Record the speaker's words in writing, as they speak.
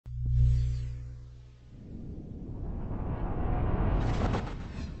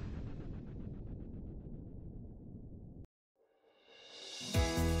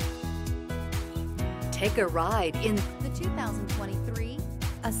Take a ride in the 2023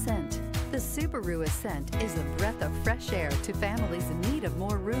 Ascent. The Subaru Ascent is a breath of fresh air to families in need of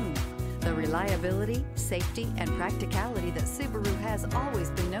more room. The reliability, safety, and practicality that Subaru has always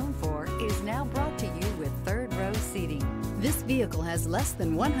been known for is now brought to you with third-row seating. This vehicle has less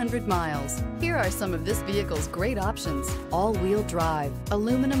than 100 miles. Here are some of this vehicle's great options: all-wheel drive,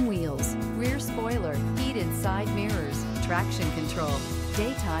 aluminum wheels, rear spoiler, heated side mirrors, traction control,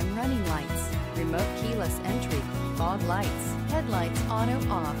 daytime running lights, remote keyless entry, fog lights, headlights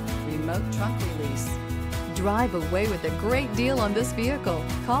auto-off, remote trunk release. Drive away with a great deal on this vehicle.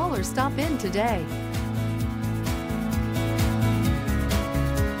 Call or stop in today.